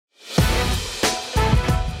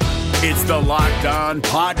It's the Locked On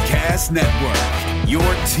Podcast Network, your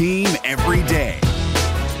team every day.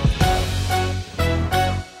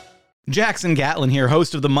 Jackson Gatlin here,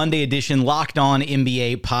 host of the Monday edition Locked On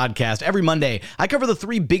NBA podcast. Every Monday, I cover the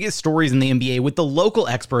three biggest stories in the NBA with the local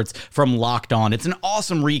experts from Locked On. It's an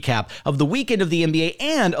awesome recap of the weekend of the NBA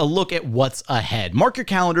and a look at what's ahead. Mark your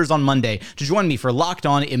calendars on Monday to join me for Locked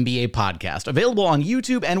On NBA podcast, available on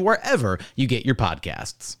YouTube and wherever you get your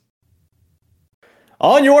podcasts.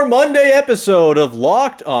 On your Monday episode of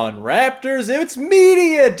Locked On Raptors, it's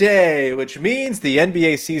Media Day, which means the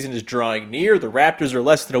NBA season is drawing near. The Raptors are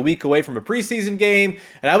less than a week away from a preseason game,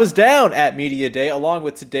 and I was down at Media Day along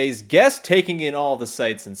with today's guest, taking in all the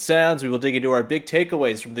sights and sounds. We will dig into our big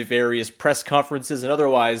takeaways from the various press conferences and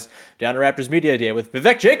otherwise down at Raptors Media Day with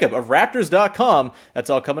Vivek Jacob of Raptors.com. That's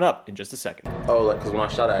all coming up in just a second. Oh, because when I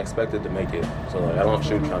shot, I expected to make it, so I don't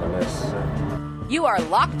shoot trying to miss. You are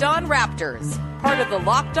Locked On Raptors, part of the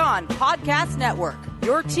Locked On Podcast Network,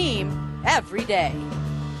 your team every day.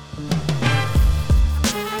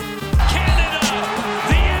 Canada,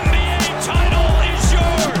 the NBA title is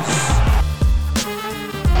yours.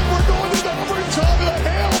 We're going to the overtime of the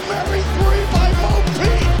Hail Mary 3 by Mo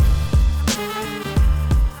Pete.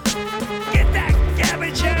 Get that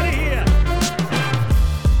garbage out of here.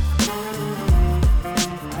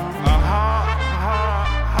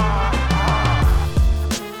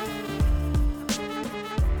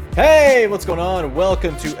 Hey, what's going on?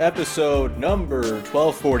 Welcome to episode number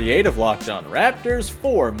 1248 of Locked On Raptors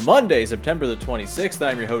for Monday, September the 26th.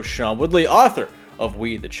 I'm your host, Sean Woodley, author of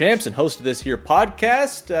We the Champs and host of this here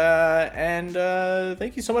podcast.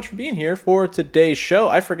 Thank you so much for being here for today's show.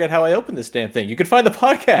 I forget how I opened this damn thing. You can find the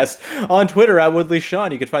podcast on Twitter at Woodley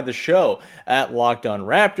Sean. You can find the show at Locked On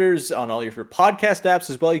Raptors on all your podcast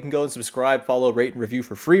apps as well. You can go and subscribe, follow, rate, and review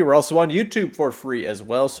for free. We're also on YouTube for free as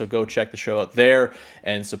well, so go check the show out there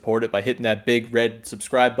and support it by hitting that big red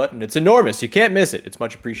subscribe button. It's enormous. You can't miss it. It's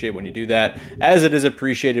much appreciated when you do that, as it is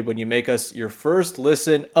appreciated when you make us your first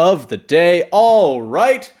listen of the day. All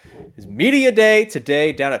right. It's Media Day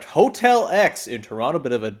today down at Hotel X in Toronto.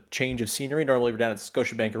 Bit of a change of scenery. Normally we're down at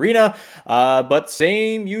Scotiabank Arena, but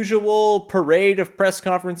same usual parade of press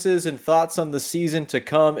conferences and thoughts on the season to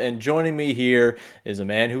come. And joining me here is a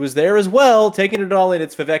man who was there as well, taking it all in.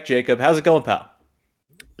 It's Vivek Jacob. How's it going, pal?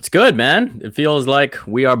 It's good, man. It feels like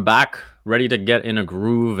we are back, ready to get in a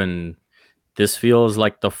groove, and this feels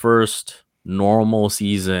like the first normal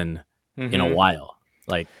season in a while.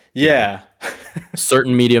 Like, yeah.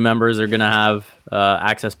 Certain media members are going to have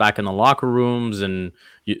access back in the locker rooms, and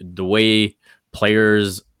the way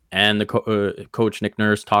players and the coach Nick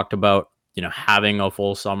Nurse talked about, having a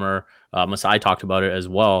full summer. Masai talked about it as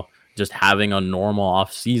well, just having a normal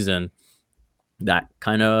off season. That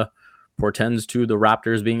kind of portends to the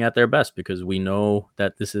Raptors being at their best, because we know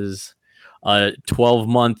that this is a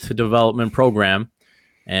 12-month development program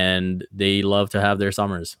and they love to have their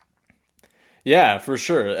summers. Yeah, for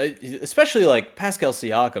sure. Especially like Pascal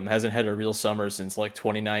Siakam hasn't had a real summer since like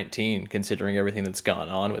 2019, considering everything that's gone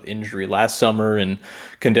on with injury last summer and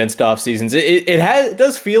condensed off seasons. It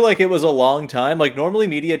does feel like it was a long time. Like normally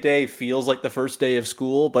Media Day feels like the first day of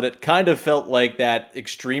school, but it kind of felt like that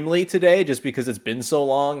extremely today, just because it's been so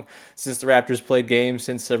long since the Raptors played games,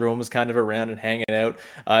 since everyone was kind of around and hanging out.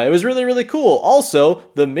 It was really, really cool. Also,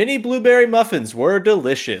 the mini blueberry muffins were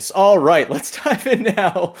delicious. All right, let's dive in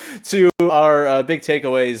now to our big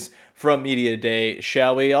takeaways from Media Day,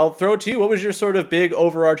 shall we? I'll throw it to you. What was your sort of big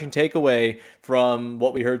overarching takeaway from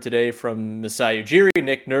what we heard today from Masai Ujiri,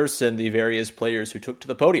 Nick Nurse, and the various players who took to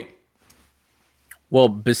the podium? Well,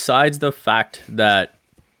 besides the fact that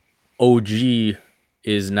OG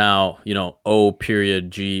is now, O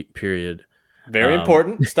period, G period. Very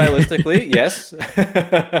important, stylistically, yes.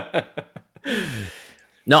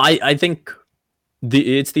 No, I think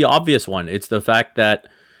it's the obvious one. It's the fact that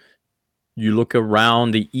you look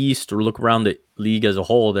around the East or look around the league as a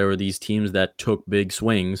whole, there were these teams that took big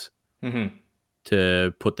swings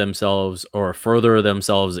to put themselves or further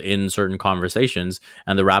themselves in certain conversations.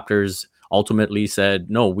 And the Raptors ultimately said,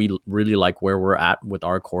 no, we really like where we're at with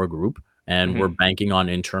our core group, and we're banking on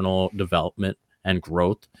internal development and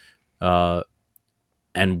growth.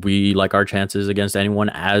 And we like our chances against anyone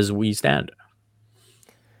as we stand.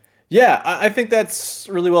 Yeah, I think that's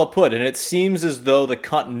really well put. And it seems as though the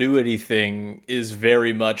continuity thing is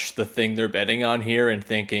very much the thing they're betting on here and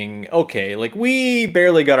thinking, okay, like we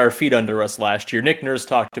barely got our feet under us last year. Nick Nurse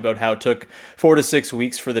talked about how it took 4 to 6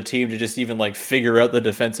 weeks for the team to just even like figure out the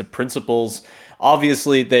defensive principles.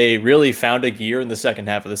 Obviously, they really found a gear in the second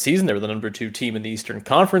half of the season. They were the number 2 team in the Eastern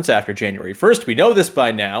Conference after January 1st. We know this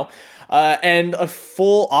by now. and a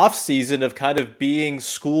full off season of kind of being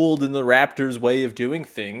schooled in the Raptors' way of doing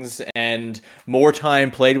things and more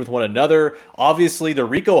time played with one another. Obviously, the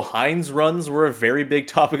Rico Hines runs were a very big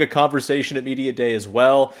topic of conversation at Media Day as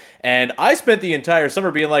well. And I spent the entire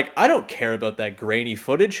summer being like, I don't care about that grainy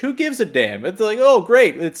footage. Who gives a damn? It's like, oh,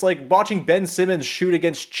 great. It's like watching Ben Simmons shoot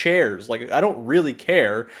against chairs. Like, I don't really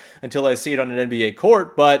care until I see it on an NBA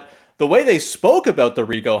court. But the way they spoke about the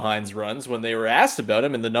Rico Hines runs when they were asked about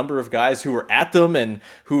him and the number of guys who were at them and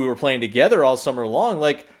who were playing together all summer long,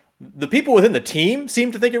 like the people within the team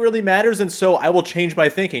seem to think it really matters. And so I will change my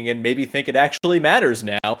thinking and maybe think it actually matters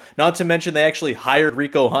now. Not to mention they actually hired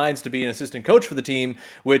Rico Hines to be an assistant coach for the team,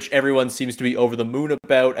 which everyone seems to be over the moon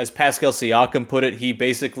about. As Pascal Siakam put it, he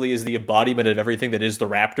basically is the embodiment of everything that is the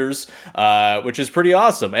Raptors, which is pretty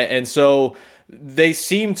awesome. And so they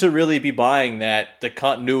seem to really be buying that the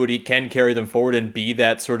continuity can carry them forward and be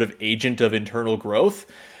that sort of agent of internal growth.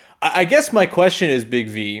 I guess my question is, Big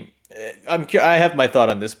V, I have my thought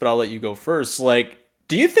on this, but I'll let you go first. Like,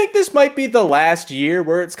 do you think this might be the last year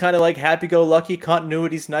where it's kind of like happy-go-lucky,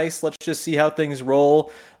 continuity's nice, let's just see how things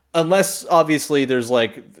roll? Unless, obviously, there's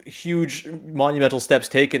like huge monumental steps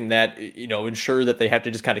taken that, ensure that they have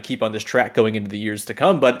to just kind of keep on this track going into the years to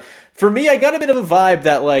come. But for me, I got a bit of a vibe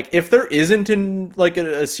that, like, if there isn't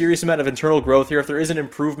a serious amount of internal growth here, if there isn't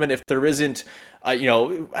improvement, if there isn't, I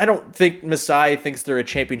don't think Masai thinks they're a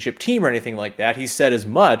championship team or anything like that. He said as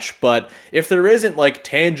much. But if there isn't like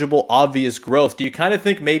tangible, obvious growth, do you kind of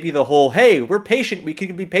think maybe the whole, hey, we're patient, we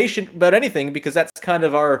can be patient about anything because that's kind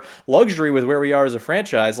of our luxury with where we are as a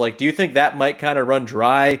franchise? Like, do you think that might kind of run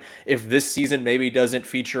dry if this season maybe doesn't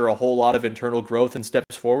feature a whole lot of internal growth and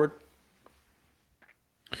steps forward?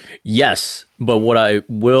 Yes, but what I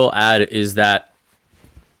will add is that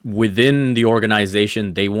within the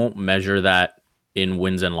organization, they won't measure that in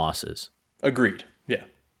wins and losses. Agreed. Yeah.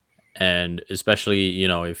 And especially,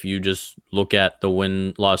 if you just look at the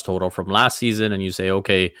win-loss total from last season and you say,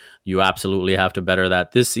 okay, you absolutely have to better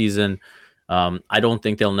that this season, I don't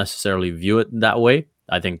think they'll necessarily view it that way.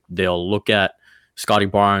 I think they'll look at Scotty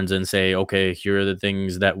Barnes and say, okay, here are the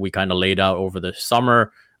things that we kind of laid out over the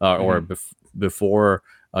summer or before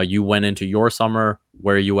you went into your summer.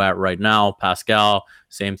 Where are you at right now? Pascal,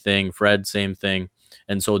 same thing. Fred, same thing.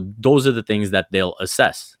 And so those are the things that they'll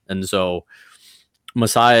assess. And so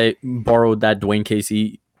Masai borrowed that Dwayne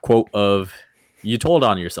Casey quote of, you told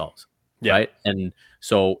on yourselves, right? And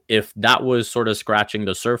so if that was sort of scratching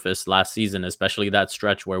the surface last season, especially that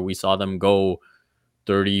stretch where we saw them go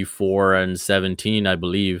 34-17, I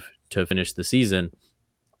believe, to finish the season,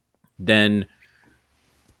 then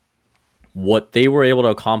what they were able to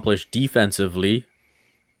accomplish defensively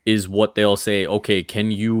is what they'll say, okay,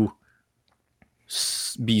 can you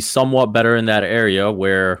be somewhat better in that area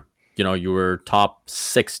where, you were top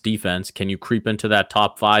 6 defense? Can you creep into that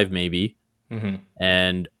top 5 maybe?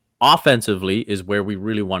 And offensively is where we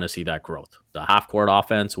really want to see that growth. The half-court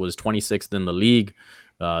offense was 26th in the league.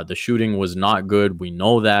 The shooting was not good. We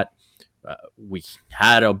know that. We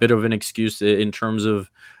had a bit of an excuse in terms of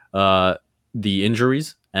the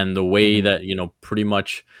injuries and the way that, pretty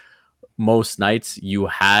much most nights you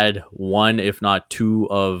had one, if not two,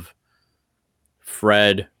 of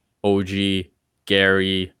Fred, OG,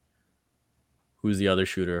 Gary. Who's the other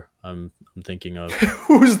shooter I'm thinking of?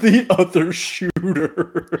 Who's the other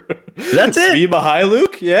shooter? That's it. Svi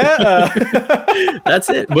Mihailuk? Yeah. That's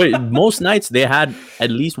it. But most nights they had at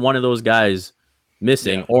least one of those guys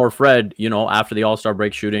missing, or Fred, after the All-Star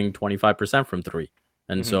break shooting 25% from 3.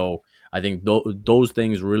 And so I think those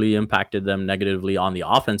things really impacted them negatively on the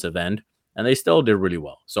offensive end, and they still did really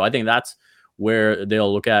well. So I think that's where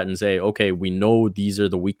they'll look at and say, okay, we know these are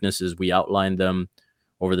the weaknesses. We outlined them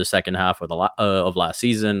over the second half of last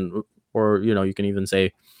season, or, you can even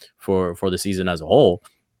say for the season as a whole.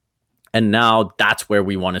 And now that's where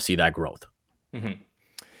we want to see that growth.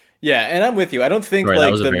 Yeah, and I'm with you. I don't think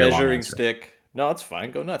the measuring stick. No, it's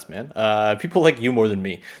fine. Go nuts, man. People like you more than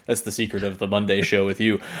me. That's the secret of the Monday show with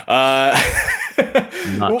you. Not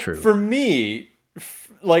true. For me,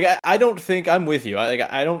 I don't think I'm with you.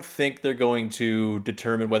 I don't think they're going to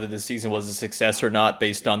determine whether this season was a success or not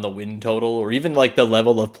based on the win total or even the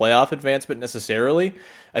level of playoff advancement necessarily.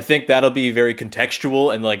 I think that'll be very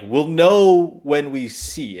contextual and we'll know when we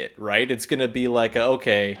see it, right? It's going to be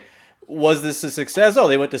okay, was this a success? Oh,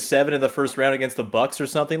 they went to 7 in the first round against the Bucks or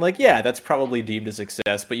something. Yeah, that's probably deemed a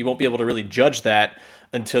success, but you won't be able to really judge that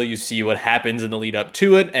until you see what happens in the lead up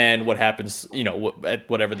to it and what happens, at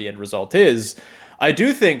whatever the end result is. I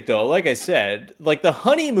do think, though, like I said, the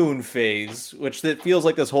honeymoon phase, which it feels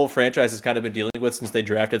like this whole franchise has kind of been dealing with since they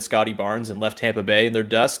drafted Scotty Barnes and left Tampa Bay in their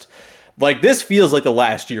dust, Like, this feels like the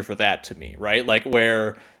last year for that to me, right? Like,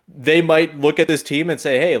 where they might look at this team and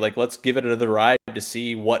say, hey, like, let's give it another ride to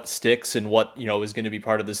see what sticks and what, is going to be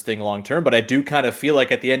part of this thing long term. But I do kind of feel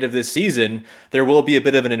like at the end of this season, there will be a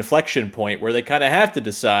bit of an inflection point where they kind of have to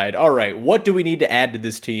decide, all right, what do we need to add to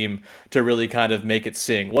this team to really kind of make it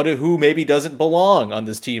sing? Who maybe doesn't belong on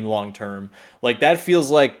this team long term? Like, that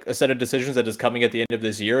feels like a set of decisions that is coming at the end of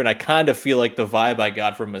this year. And I kind of feel like the vibe I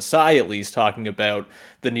got from Masai, at least, talking about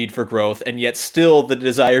the need for growth and yet still the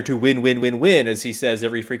desire to win, as he says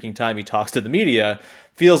every freaking time he talks to the media,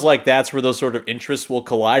 feels like that's where those sort of interests will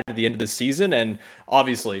collide at the end of the season. And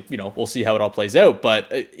obviously, we'll see how it all plays out, but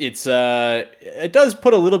it does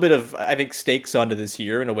put a little bit of, I think, stakes onto this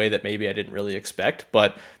year in a way that maybe I didn't really expect.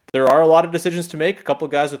 But there are a lot of decisions to make. A couple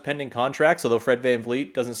of guys with pending contracts, although Fred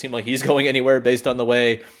VanVleet doesn't seem like he's going anywhere based on the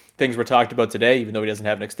way things were talked about today, even though he doesn't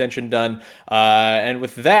have an extension done. And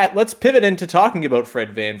with that, let's pivot into talking about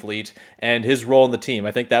Fred VanVleet and his role in the team.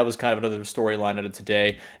 I think that was kind of another storyline out of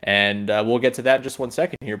today, and we'll get to that in just 1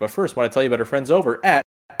 second here. But first, I want to tell you about our friends over at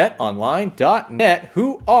betonline.net,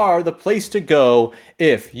 who are the place to go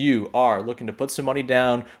if you are looking to put some money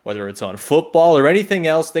down, whether it's on football or anything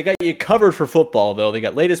else. They got you covered for football, though. They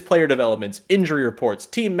got latest player developments, injury reports,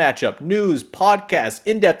 team matchup, news, podcasts,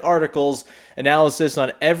 in-depth articles, analysis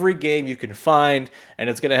on every game you can find, and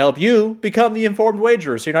it's going to help you become the informed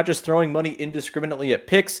wagerer. So you're not just throwing money indiscriminately at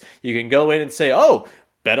picks. You can go in and say, oh,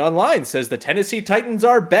 BetOnline says the Tennessee Titans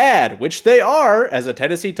are bad, which they are. As a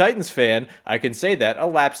Tennessee Titans fan, I can say that, a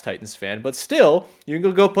lapsed Titans fan, but still, you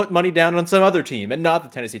can go put money down on some other team and not the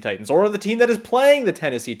Tennessee Titans, or the team that is playing the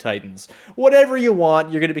Tennessee Titans. Whatever you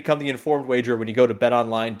want, you're going to become the informed wagerer when you go to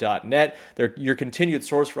betonline.net. They're your continued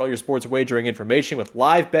source for all your sports wagering information with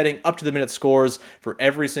live betting, up-to-the-minute scores for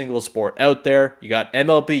every single sport out there. You got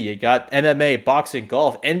MLB, you got MMA, boxing,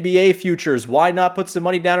 golf, NBA futures. Why not put some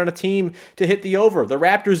money down on a team to hit the over?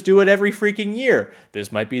 The Raptors do it every freaking year.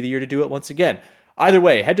 This might be the year to do it once again. Either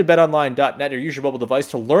way, head to betonline.net or use your mobile device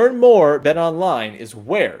to learn more. BetOnline is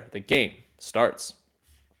where the game starts.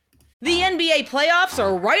 The NBA playoffs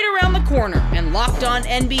are right around the corner, and Locked On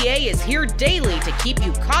NBA is here daily to keep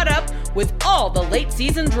you caught up with all the late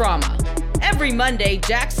season drama. Every Monday,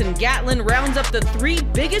 Jackson Gatlin rounds up the 3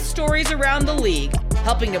 biggest stories around the league,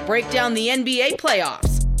 helping to break down the NBA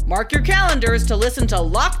playoffs. Mark your calendars to listen to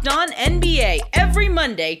Locked On NBA every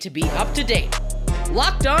Monday to be up to date.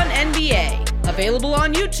 Locked On NBA, available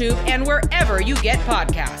on YouTube and wherever you get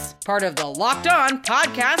podcasts. Part of the Locked On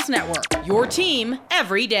Podcast Network, your team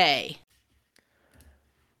every day.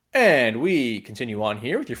 And we continue on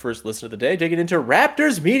here with your first listen of the day, digging into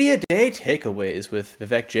Raptors Media Day takeaways with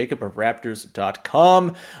Vivek Jacob of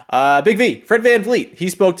Raptors.com. Big V, Fred VanVleet, he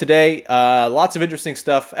spoke today. Lots of interesting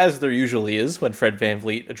stuff, as there usually is when Fred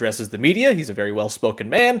VanVleet addresses the media. He's a very well-spoken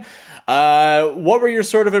man. What were your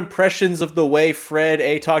sort of impressions of the way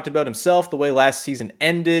Fred talked about himself, the way last season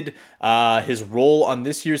ended, his role on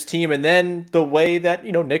this year's team, and then the way that,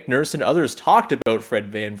 Nick Nurse and others talked about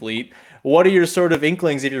Fred VanVleet? What are your sort of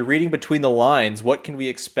inklings, if you're reading between the lines? What can we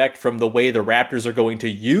expect from the way the Raptors are going to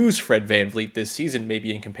use Fred VanVleet this season,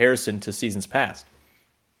 maybe in comparison to seasons past?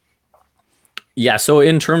 Yeah, so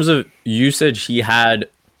in terms of usage, he had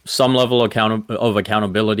some level of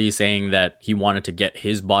accountability, saying that he wanted to get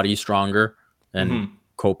his body stronger and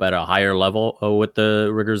cope at a higher level with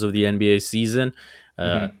the rigors of the NBA season.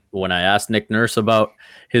 When I asked Nick Nurse about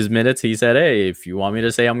his minutes, he said, hey, if you want me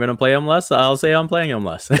to say I'm going to play him less, I'll say I'm playing him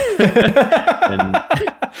less.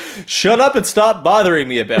 Shut up and stop bothering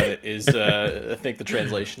me about it is, I think, the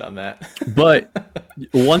translation on that. But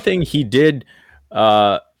one thing he did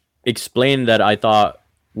explain that I thought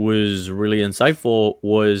was really insightful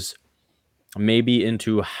was maybe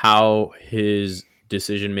into how his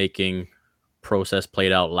decision-making process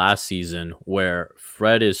played out last season, where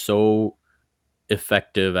Fred is so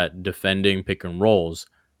effective at defending pick and rolls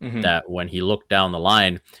that when he looked down the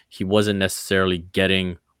line, he wasn't necessarily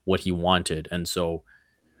getting what he wanted. And so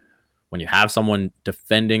when you have someone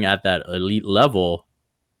defending at that elite level,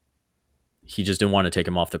 he just didn't want to take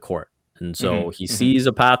him off the court. And so he sees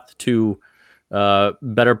a path to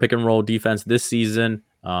better pick and roll defense this season.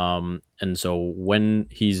 And so when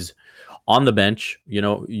he's on the bench,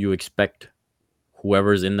 you expect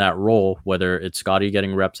whoever's in that role, whether it's Scotty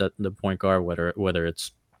getting reps at the point guard, whether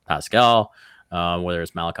it's Pascal, whether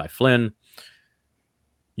it's Malachi Flynn,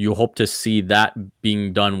 you hope to see that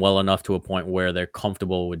being done well enough to a point where they're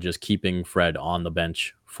comfortable with just keeping Fred on the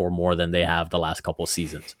bench for more than they have the last couple of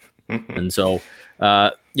seasons. And so,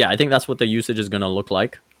 I think that's what the usage is going to look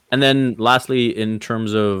like. And then lastly, in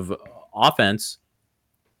terms of offense,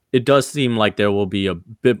 it does seem like there will be a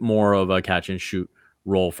bit more of a catch and shoot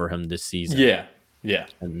role for him this season. Yeah.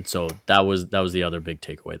 And so that was the other big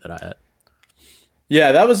takeaway that I had.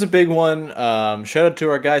 Yeah, that was a big one. Shout out to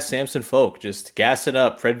our guy Samson Folk, just gassing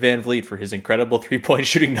up Fred VanVleet for his incredible 3-point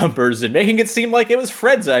shooting numbers and making it seem like it was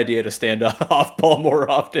Fred's idea to stand off ball more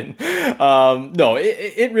often. No,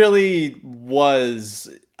 it really was.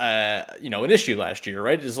 An issue last year,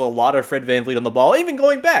 right? There's a lot of Fred VanVleet on the ball. Even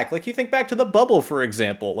going back, like you think back to the bubble, for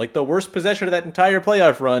example, like the worst possession of that entire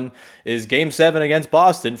playoff run is Game 7 against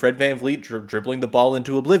Boston. Fred VanVleet dribbling the ball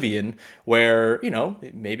into oblivion, where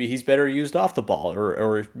maybe he's better used off the ball,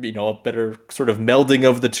 or a better sort of melding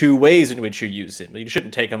of the two ways in which you use him. You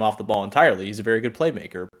shouldn't take him off the ball entirely. He's a very good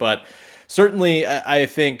playmaker, but certainly I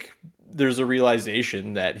think there's a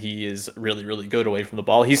realization that he is really, really good away from the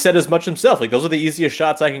ball. He said as much himself, like those are the easiest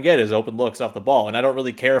shots I can get is open looks off the ball. And I don't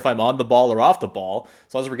really care if I'm on the ball or off the ball.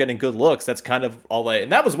 As long as we're getting good looks, that's kind of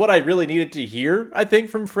and that was what I really needed to hear, I think,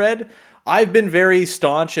 from Fred. I've been very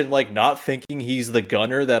staunch and not thinking he's the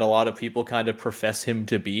gunner that a lot of people kind of profess him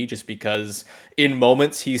to be, just because in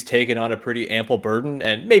moments he's taken on a pretty ample burden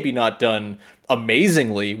and maybe not done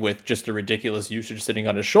amazingly with just a ridiculous usage sitting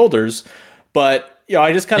on his shoulders. But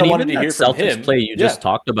I just kind of wanted to hear from Celtics him. Play you just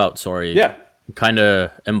talked about, kind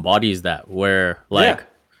of embodies that, where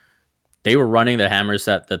they were running the hammer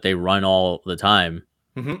set that they run all the time.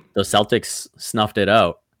 Mm-hmm. The Celtics snuffed it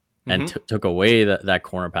out and took away that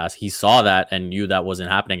corner pass. He saw that and knew that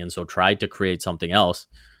wasn't happening, and so tried to create something else.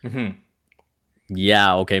 Mm-hmm.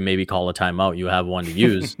 Yeah, okay, maybe call a timeout. You have one to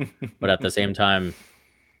use, but at the same time,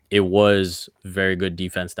 it was very good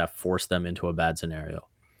defense that forced them into a bad scenario.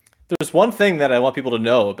 There's one thing that I want people to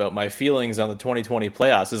know about my feelings on the 2020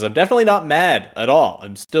 playoffs is I'm definitely not mad at all.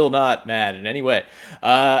 I'm still not mad in any way.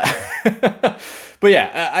 But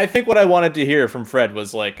yeah, I think what I wanted to hear from Fred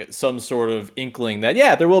was some sort of inkling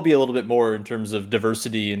that, there will be a little bit more in terms of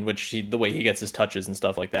diversity in which the way he gets his touches and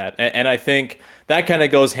stuff like that. And I think that kind of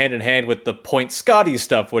goes hand in hand with the Point Scotty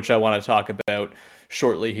stuff, which I want to talk about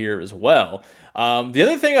shortly here as well. The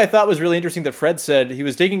other thing I thought was really interesting that Fred said, he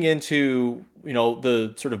was digging into,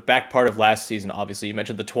 the sort of back part of last season. Obviously, you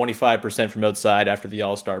mentioned the 25% from outside after the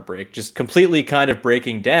All-Star break, just completely kind of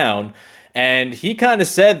breaking down. And he kind of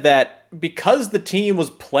said that because the team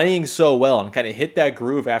was playing so well and kind of hit that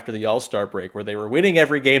groove after the All-Star break where they were winning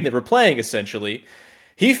every game they were playing, essentially,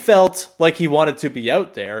 he felt like he wanted to be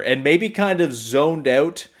out there and maybe kind of zoned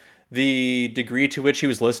out the degree to which he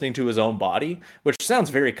was listening to his own body, which sounds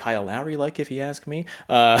very Kyle Lowry-like, if you ask me.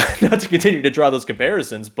 Not to continue to draw those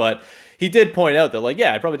comparisons, but he did point out that,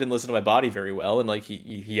 I probably didn't listen to my body very well, and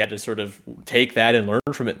he had to sort of take that and learn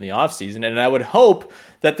from it in the offseason. And I would hope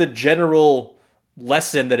that the general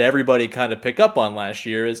lesson that everybody kind of picked up on last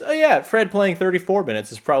year is, Fred playing 34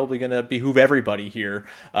 minutes is probably going to behoove everybody here,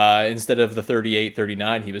 instead of the 38,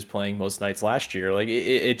 39 he was playing most nights last year.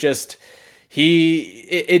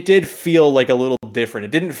 It did feel like a little different.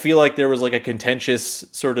 It didn't feel like there was a contentious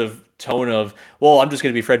sort of tone of, well, I'm just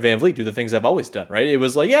going to be Fred VanVleet, do the things I've always done, right? It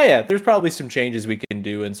was there's probably some changes we can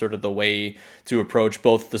do in sort of the way to approach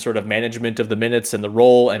both the sort of management of the minutes and the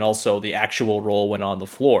role, and also the actual role when on the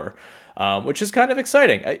floor. Which is kind of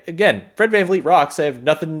exciting. Again, Fred VanVleet rocks. I have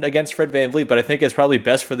nothing against Fred VanVleet, but I think it's probably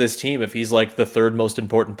best for this team if he's the third most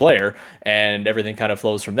important player, and everything kind of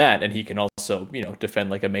flows from that. And he can also, defend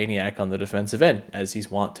like a maniac on the defensive end, as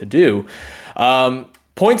he's wont to do.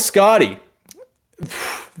 Point Scotty.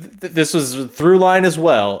 This was a through line as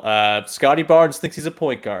well. Scotty Barnes thinks he's a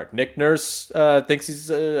point guard. Nick Nurse thinks he's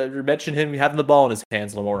mentioned him having the ball in his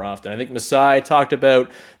hands a little more often. I think Masai talked about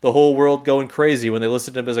the whole world going crazy when they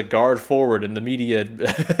listed him as a guard forward in the media.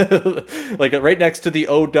 Right next to the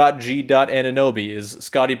O.G. Anunoby is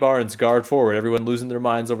Scotty Barnes, guard forward. Everyone losing their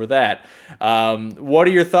minds over that. What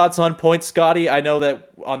are your thoughts on Point Scotty? I know that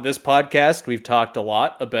on this podcast we've talked a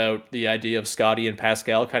lot about the idea of Scotty and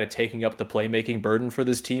Pascal kind of taking up the playmaking burden for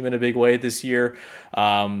this team in a big way this year.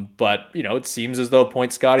 But, it seems as though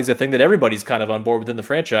Point Scotty's a thing that everybody's kind of on board within the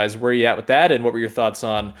franchise. Where are you at with that? And what were your thoughts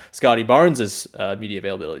on Scotty Barnes' media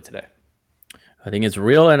availability today? I think it's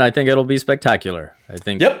real, and I think it'll be spectacular. I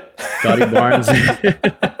think Scotty Barnes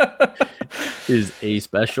is a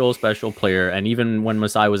special player. And even when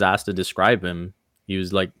Masai was asked to describe him, he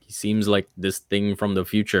was like, he seems like this thing from the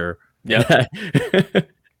future. Yeah.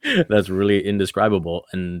 That's really indescribable.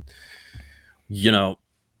 And,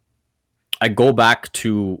 I go back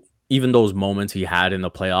to even those moments he had in the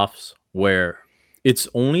playoffs where it's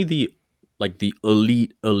only the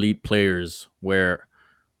elite players where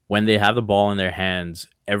when they have the ball in their hands,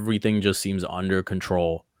 everything just seems under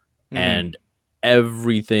control and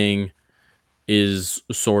everything is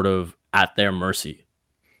sort of at their mercy.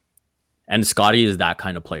 And Scotty is that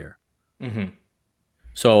kind of player. Mm-hmm.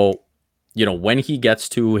 So, when he gets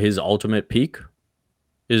to his ultimate peak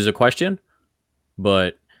is a question,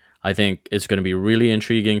 but I think it's going to be really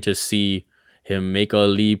intriguing to see him make a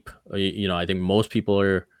leap. I think most people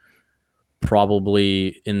are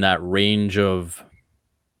probably in that range of,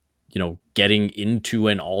 getting into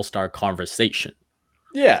an all-star conversation.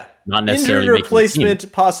 Yeah. Not necessarily injury making the team.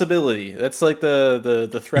 replacement possibility. That's like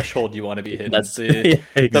the threshold you want to be hitting. That's the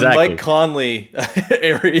exactly. Mike Conley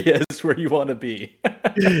area is where you want to be.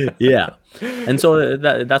 Yeah. And so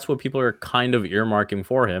that's what people are kind of earmarking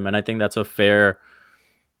for him. And I think that's a fair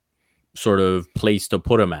sort of place to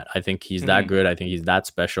put him at. I think he's that good. I think he's that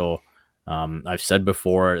special. I've said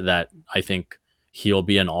before that I think he'll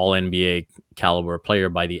be an all NBA caliber player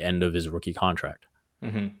by the end of his rookie contract.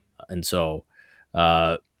 And so,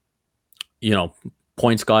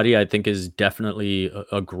 Point Scotty, I think, is definitely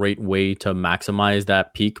a great way to maximize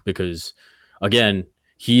that peak because, again,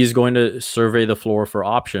 he's going to survey the floor for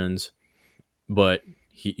options, but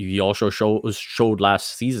he also showed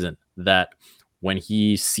last season that when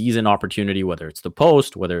he sees an opportunity, whether it's the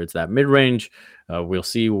post, whether it's that mid-range, we'll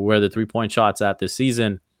see where the three-point shot's at this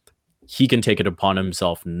season, he can take it upon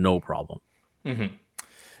himself, no problem.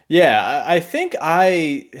 Yeah, I think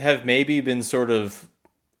I have maybe been sort of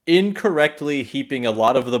incorrectly heaping a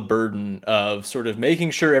lot of the burden of sort of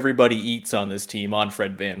making sure everybody eats on this team on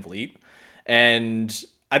Fred VanVleet. And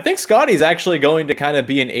I think Scotty's actually going to kind of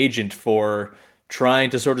be an agent for trying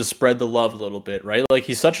to sort of spread the love a little bit, right? Like,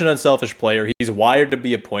 he's such an unselfish player. He's wired to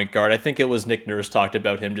be a point guard. I think it was Nick Nurse talked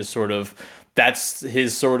about him just sort of, that's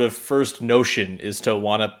his sort of first notion is to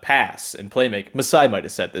want to pass and play make. Masai might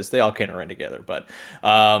have said this. They all can't run together, but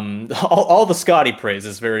all the Scotty praise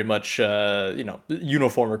is very much,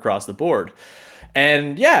 uniform across the board.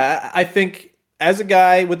 And yeah, I think as a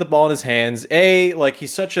guy with the ball in his hands,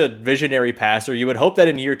 he's such a visionary passer. You would hope that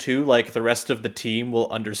in year two, like, the rest of the team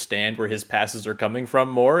will understand where his passes are coming from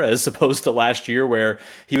more, as opposed to last year where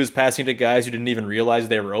he was passing to guys who didn't even realize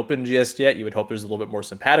they were open just yet. You would hope there's a little bit more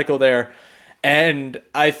simpatico there. And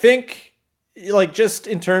I think, just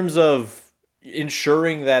in terms of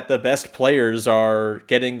ensuring that the best players are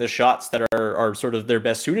getting the shots that are sort of their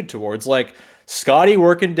best suited towards, like Scotty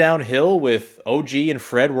working downhill with OG and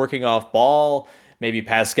Fred working off ball, maybe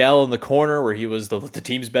Pascal in the corner where he was the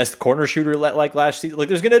team's best corner shooter like last season. Like,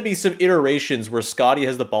 there's going to be some iterations where Scotty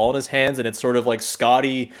has the ball in his hands and it's sort of like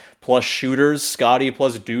Scotty plus shooters, Scotty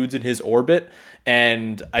plus dudes in his orbit.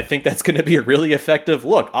 And I think that's going to be a really effective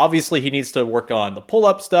look. Obviously, he needs to work on the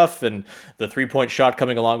pull-up stuff, and the three-point shot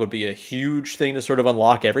coming along would be a huge thing to sort of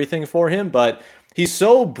unlock everything for him. But he's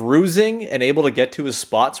so bruising and able to get to his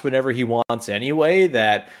spots whenever he wants anyway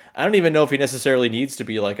that I don't even know if he necessarily needs to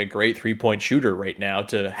be like a great three-point shooter right now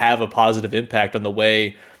to have a positive impact on the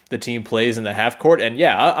way the team plays in the half court. And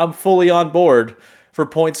yeah, I'm fully on board for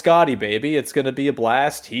Point Scotty, baby. It's going to be a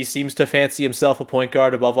blast. He seems to fancy himself a point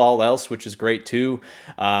guard above all else, which is great too.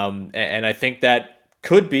 And I think that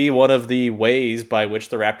could be one of the ways by which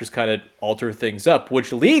the Raptors kind of alter things up,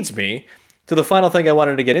 which leads me to the final thing I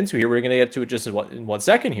wanted to get into here. We're going to get to it just in 1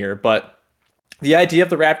 second here, but the idea of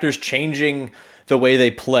the Raptors changing the way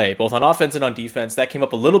they play, both on offense and on defense, that came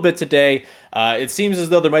up a little bit today. It seems as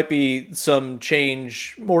though there might be some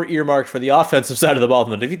change more earmarked for the offensive side of the ball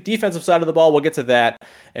than the defensive side of the ball. We'll get to that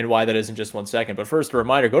and why that is in just 1 second. But first, a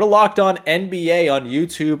reminder, go to Locked On NBA on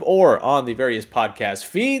YouTube or on the various podcast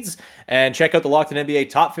feeds and check out the Locked On NBA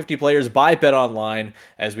Top 50 Players by BetOnline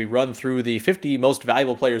as we run through the 50 most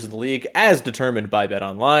valuable players in the league as determined by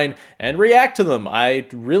BetOnline and react to them. I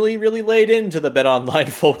really laid into the BetOnline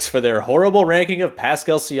folks for their horrible ranking of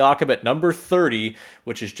Pascal Siakam at number 30,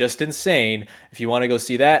 which is just insane. If you want to go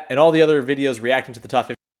see that and all the other videos reacting to the top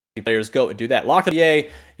 50 players, go and do that. Locked On NBA,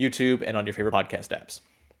 YouTube, and on your favorite podcast apps.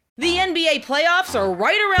 The NBA playoffs are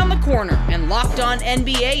right around the corner, and Locked On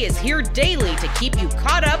NBA is here daily to keep you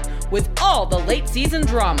caught up with all the late season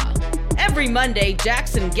drama. Every Monday,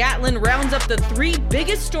 Jackson Gatlin rounds up the 3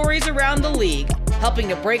 biggest stories around the league, helping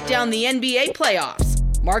to break down the NBA playoffs.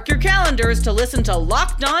 Mark your calendars to listen to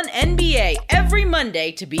Locked On NBA every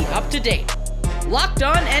Monday to be up to date. Locked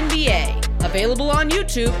On NBA, available on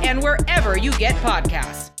YouTube and wherever you get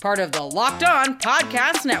podcasts. Part of the Locked On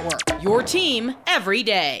Podcast Network, your team every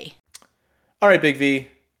day. All right, Big V.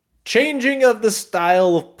 Changing of the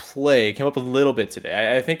style of play came up a little bit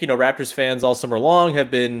today. I think, Raptors fans all summer long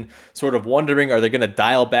have been sort of wondering, are they going to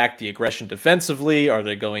dial back the aggression defensively? Are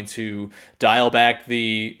they going to dial back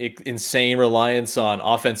the insane reliance on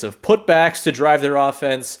offensive putbacks to drive their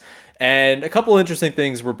offense? And a couple of interesting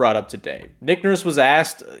things were brought up today. Nick Nurse was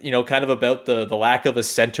asked, kind of about the lack of a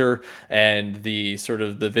center and the sort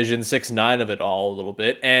of the Vision 6-9 of it all a little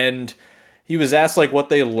bit. And he was asked like what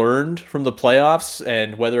they learned from the playoffs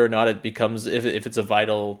and whether or not it becomes if it's a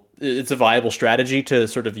viable strategy to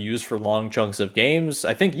sort of use for long chunks of games.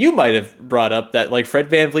 I think you might have brought up that like Fred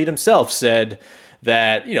VanVleet himself said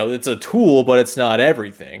that, it's a tool, but it's not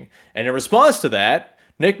everything. And in response to that,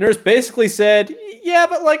 Nick Nurse basically said, yeah,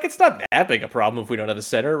 but like it's not that big a problem if we don't have a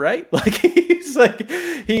center, right? Like he's like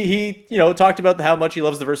he talked about how much he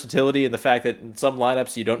loves the versatility and the fact that in some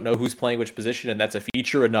lineups you don't know who's playing which position, and that's a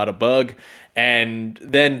feature and not a bug. And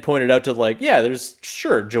then pointed out to like, yeah, there's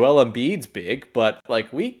sure Joel Embiid's big, but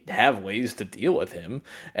like we have ways to deal with him,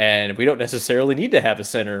 and we don't necessarily need to have a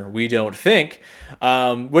center. We don't think,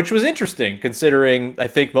 which was interesting considering I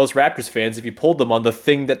think most Raptors fans, if you pulled them on the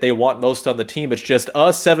thing that they want most on the team, it's just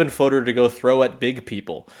a 7-footer to go throw at big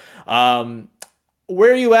people.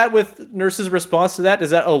 Where are you at with Nurse's response to that?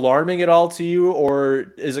 Is that alarming at all to you,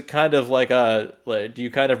 or is it kind of like do you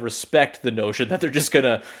kind of respect the notion that they're just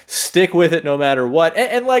gonna stick with it no matter what?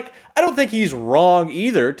 And like, I don't think he's wrong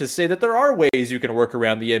either to say that there are ways you can work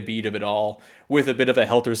around the Embiid of it all with a bit of a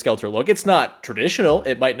helter-skelter look. It's not traditional.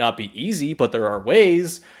 It might not be easy, but there are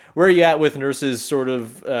ways. Where are you at with Nurse's sort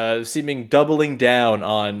of seeming doubling down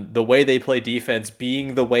on the way they play defense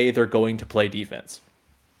being the way they're going to play defense?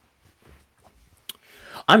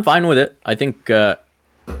 I'm fine with it. I think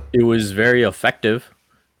it was very effective.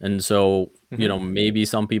 And so, maybe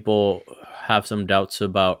some people have some doubts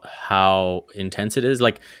about how intense it is.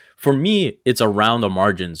 Like for me, it's around the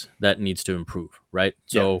margins that needs to improve, right?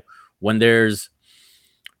 So when there's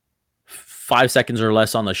 5 seconds or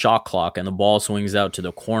less on the shot clock and the ball swings out to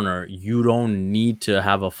the corner, you don't need to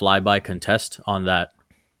have a flyby contest on that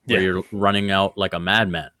where you're running out like a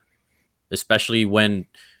madman, especially when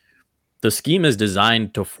the scheme is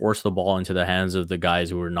designed to force the ball into the hands of the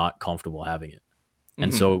guys who are not comfortable having it.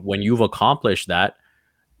 And so when you've accomplished that,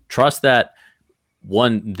 trust that,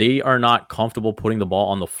 one, they are not comfortable putting the ball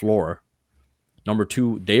on the floor. Number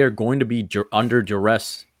two, they are going to be under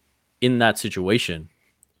duress in that situation.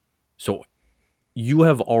 So you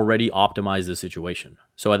have already optimized the situation.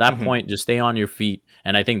 So at that point, just stay on your feet.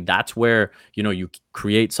 And I think that's where, you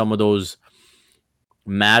create some of those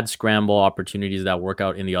mad scramble opportunities that work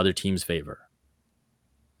out in the other team's favor.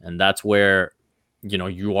 And that's where,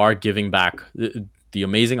 you are giving back the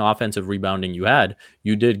amazing offensive rebounding you had.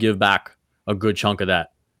 You did give back a good chunk of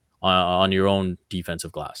that on your own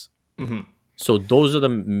defensive glass. So those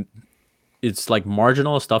are it's like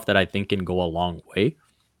marginal stuff that I think can go a long way.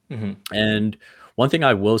 And one thing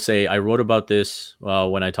I will say, I wrote about this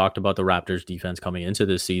when I talked about the Raptors defense coming into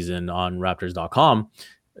this season on Raptors.com,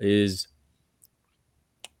 is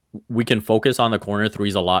we can focus on the corner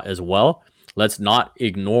threes a lot as well. Let's not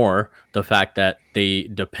ignore the fact that they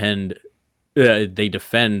defend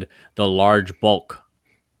the large bulk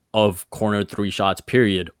of corner three shots,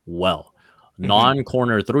 period, well.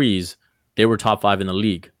 Non-corner threes, they were top 5 in the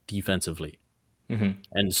league defensively.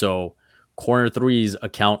 And so corner threes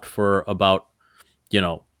account for about,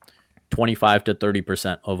 25 to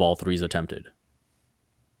 30% of all threes attempted.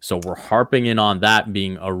 So we're harping in on that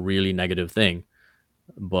being a really negative thing.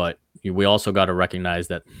 But we also got to recognize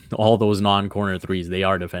that all those non-corner threes, they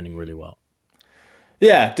are defending really well.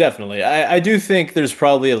 Yeah, definitely. I do think there's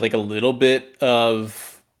probably like a little bit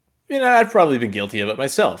of, I've probably been guilty of it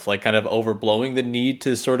myself, like kind of overblowing the need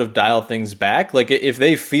to sort of dial things back. Like if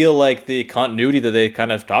they feel like the continuity that they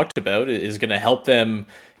kind of talked about is going to help them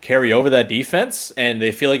carry over that defense and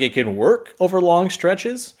they feel like it can work over long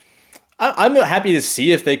stretches, I'm happy to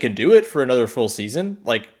see if they can do it for another full season.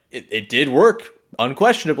 Like it did work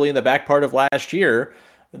unquestionably in the back part of last year.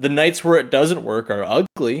 The nights where it doesn't work are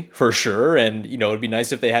ugly for sure. And, it'd be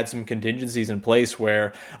nice if they had some contingencies in place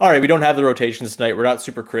where, all right, we don't have the rotations tonight. We're not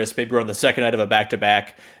super crisp. Maybe we're on the second night of a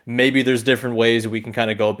back-to-back. Maybe there's different ways we can kind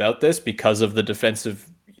of go about this because of the defensive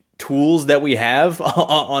tools that we have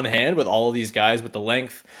on hand with all of these guys with the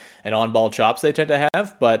length and on-ball chops they tend to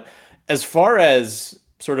have. But as far as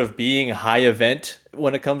sort of being high event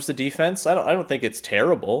when it comes to defense, I don't think it's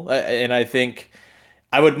terrible. And I think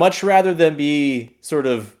I would much rather them be sort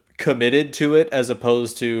of committed to it as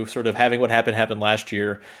opposed to sort of having what happened last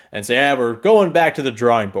year and say, we're going back to the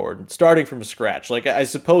drawing board, starting from scratch. Like, I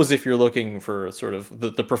suppose if you're looking for sort of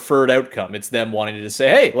the preferred outcome, it's them wanting to say,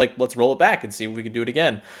 hey, like, let's roll it back and see if we can do it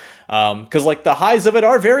again. Because like the highs of it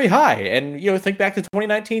are very high. And, think back to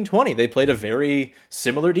 2019-20, they played a very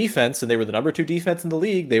similar defense and they were the number 2 defense in the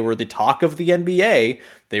league. They were the talk of the NBA.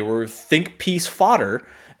 They were think piece fodder.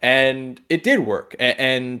 And it did work.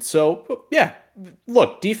 And so, yeah,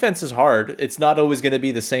 look, defense is hard. It's not always going to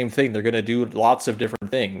be the same thing. They're going to do lots of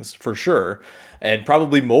different things for sure, and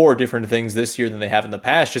probably more different things this year than they have in the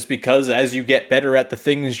past, just because as you get better at the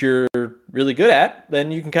things you're really good at,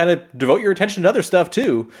 then you can kind of devote your attention to other stuff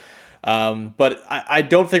too. But I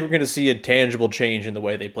don't think we're going to see a tangible change in the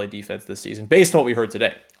way they play defense this season based on what we heard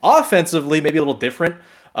today. Offensively, maybe a little different.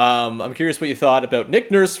 I'm curious what you thought about Nick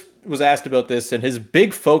Nurse was asked about this, and his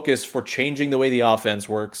big focus for changing the way the offense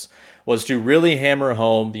works was to really hammer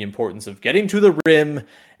home the importance of getting to the rim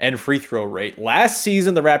and free throw rate. Last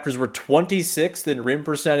season, the Raptors were 26th in rim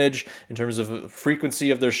percentage in terms of frequency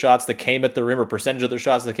of their shots that came at the rim, or percentage of their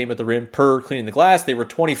shots that came at the rim per cleaning the glass. They were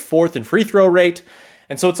 24th in free throw rate.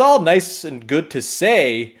 And so it's all nice and good to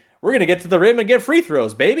say, we're going to get to the rim and get free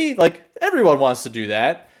throws, baby. Like, everyone wants to do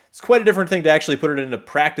that. It's quite a different thing to actually put it into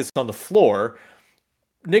practice on the floor.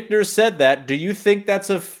 Nick Nurse said that. Do you think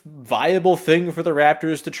that's a viable thing for the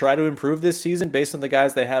Raptors to try to improve this season based on the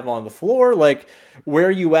guys they have on the floor? Like, where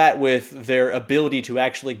are you at with their ability to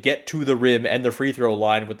actually get to the rim and the free throw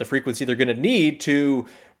line with the frequency they're going to need to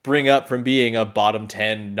bring up from being a bottom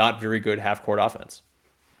 10, not very good half-court offense?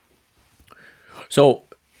 So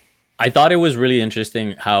I thought it was really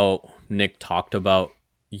interesting how Nick talked about,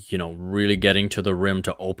 really getting to the rim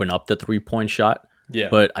to open up the three-point shot. Yeah.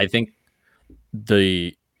 But I think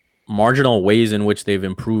the marginal ways in which they've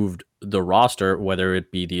improved the roster, whether it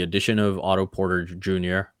be the addition of Otto Porter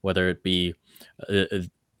Jr., whether it be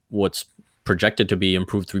what's projected to be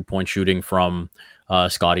improved three-point shooting from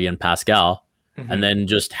Scottie and Pascal, and then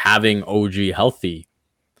just having OG healthy,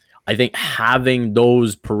 I think having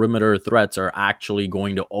those perimeter threats are actually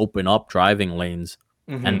going to open up driving lanes.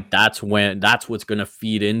 And that's what's going to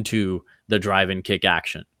feed into the drive and kick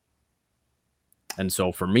action. And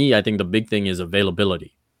so for me, I think the big thing is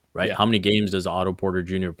availability, right? Yeah. How many games does Otto Porter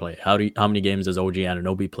Jr. play? How many games does OG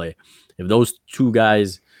Anunoby play? If those two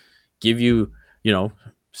guys give you,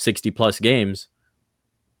 60 plus games,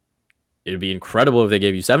 it'd be incredible if they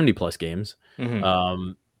gave you 70 plus games.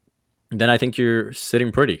 Then I think you're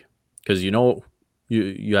sitting pretty, because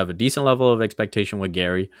you have a decent level of expectation with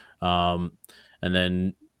Gary. And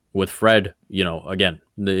then with Fred, again,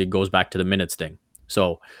 it goes back to the minutes thing.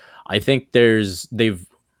 So I think they've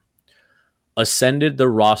ascended the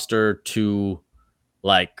roster to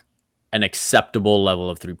like an acceptable level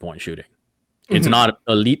of 3-point shooting. It's not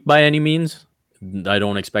elite by any means. I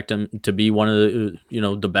don't expect them to be one of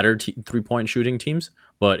the, the better 3-point shooting teams,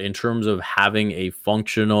 but in terms of having a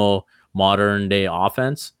functional modern day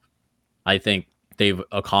offense, I think they've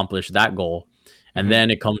accomplished that goal. And then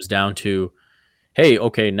it comes down to, hey,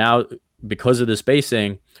 okay, now because of the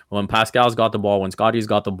spacing, when Pascal's got the ball, when Scottie's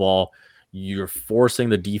got the ball, you're forcing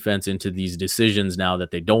the defense into these decisions now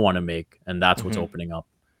that they don't want to make, and that's what's opening up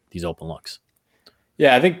these open looks.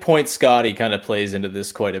 Yeah, I think Point Scottie kind of plays into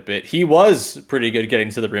this quite a bit. He was pretty good getting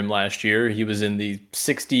to the rim last year. He was in the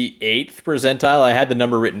 68th percentile. I had the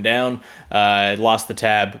number written down. I lost the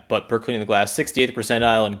tab, but per cleaning the glass, 68th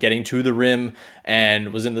percentile and getting to the rim,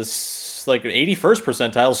 and was in this like an 81st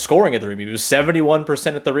percentile scoring at the rim. He was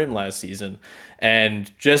 71% at the rim last season,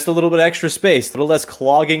 and just a little bit extra space, a little less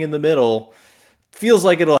clogging in the middle, feels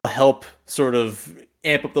like it'll help sort of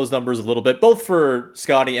amp up those numbers a little bit, both for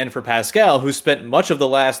Scottie and for Pascal, who spent much of the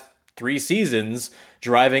last 3 seasons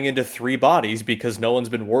driving into 3 bodies because no one's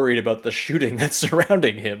been worried about the shooting that's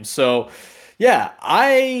surrounding him. So yeah,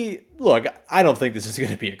 I don't think this is going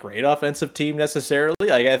to be a great offensive team necessarily.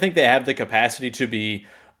 Like, I think they have the capacity to be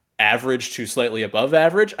average to slightly above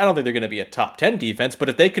average. I don't think they're going to be a top 10 defense, but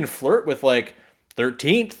if they can flirt with like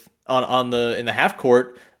 13th in the half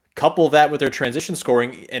court, couple that with their transition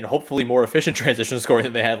scoring and hopefully more efficient transition scoring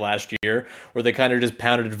than they had last year, where they kind of just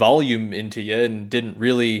pounded volume into you and didn't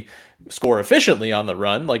really score efficiently on the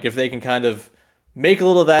run. Like, if they can kind of make a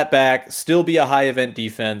little of that back, still be a high event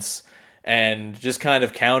defense, and just kind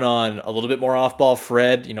of count on a little bit more off-ball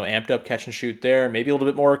Fred, amped up catch and shoot there, maybe a little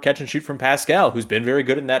bit more catch and shoot from Pascal, who's been very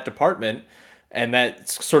good in that department. And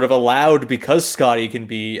that's sort of allowed because Scottie can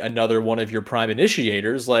be another one of your prime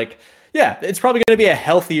initiators. Like, yeah, it's probably going to be a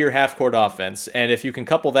healthier half-court offense. And if you can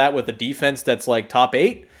couple that with a defense that's like top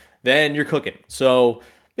 8, then you're cooking. So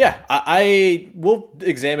yeah, I will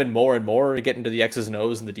examine more and more and get into the X's and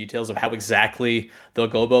O's and the details of how exactly they'll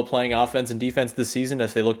go about playing offense and defense this season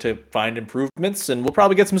as they look to find improvements. And we'll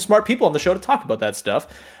probably get some smart people on the show to talk about that stuff.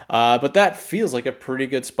 But that feels like a pretty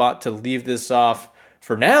good spot to leave this off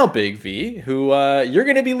for now, Big V, who you're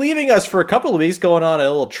going to be leaving us for a couple of weeks, going on a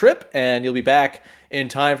little trip, and you'll be back in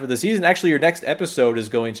time for the season. Actually, your next episode is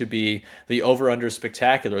going to be the Over Under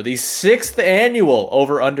Spectacular, the 6th annual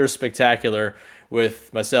Over Under Spectacular,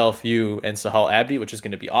 with myself, you, and Sahal Abdi, which is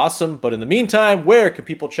going to be awesome. But in the meantime, where can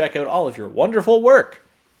people check out all of your wonderful work?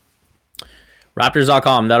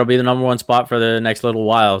 Raptors.com. That'll be the number one spot for the next little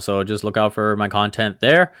while. So just look out for my content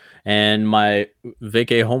there. And my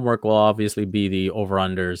vacay homework will obviously be the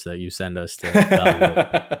over-unders that you send us to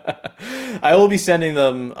download. I will be sending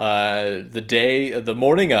them the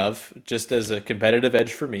morning of, just as a competitive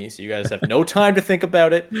edge for me. So you guys have no time to think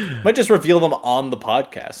about it. Might just reveal them on the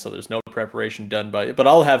podcast. So there's no preparation done by it. But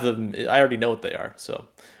I'll have them. I already know what they are. So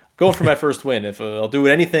going for my first win. If I'll do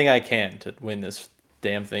anything I can to win this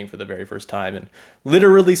damn thing for the very first time in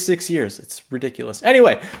literally 6 years. It's ridiculous.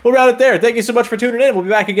 Anyway, we'll round it there. Thank you so much for tuning in. We'll be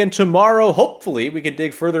back again tomorrow. Hopefully, we can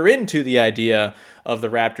dig further into the idea of the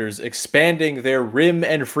Raptors expanding their rim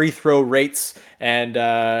and free throw rates, and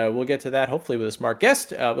we'll get to that hopefully with a smart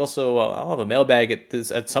guest. Also, I'll have a mailbag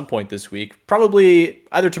at some point this week, probably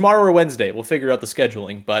either tomorrow or Wednesday. We'll figure out the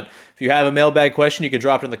scheduling, but if you have a mailbag question, you can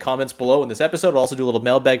drop it in the comments below in this episode. We'll also do a little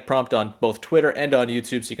mailbag prompt on both Twitter and on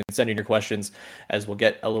YouTube, so you can send in your questions as we'll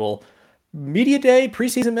get a little Media Day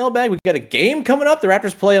preseason mailbag. We've got a game coming up. The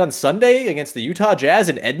Raptors play on Sunday against the Utah Jazz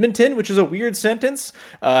in Edmonton, which is a weird sentence.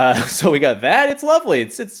 So we got that. It's lovely.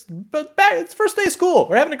 It's first day of school.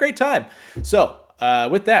 We're having a great time. So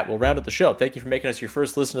with that, we'll round up the show. Thank you for making us your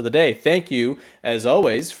first listen of the day. Thank you, as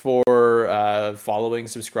always, for following,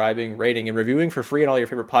 subscribing, rating, and reviewing for free on all your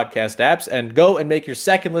favorite podcast apps. And go and make your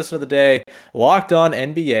second listen of the day Locked On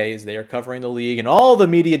NBA, as they are covering the league and all the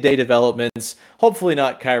media day developments. Hopefully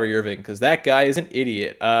not Kyrie Irving, because that guy is an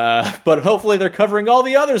idiot. But hopefully they're covering all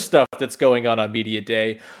the other stuff that's going on Media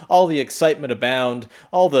Day. All the excitement abound.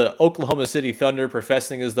 All the Oklahoma City Thunder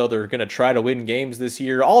professing as though they're going to try to win games this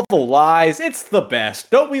year. All the lies. It's the best.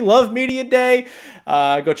 Don't we love Media Day?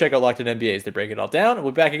 Go check out Locked On NBA as they break it all down. And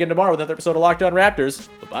we'll be back again tomorrow with another episode of Locked On Raptors.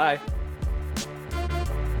 Bye-bye.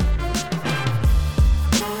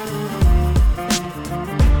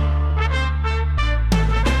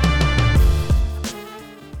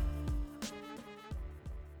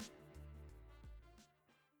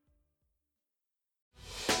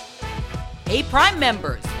 Hey, Prime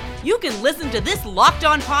members, you can listen to this Locked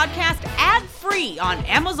On podcast ad-free on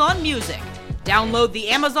Amazon Music. Download the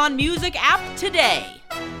Amazon Music app today.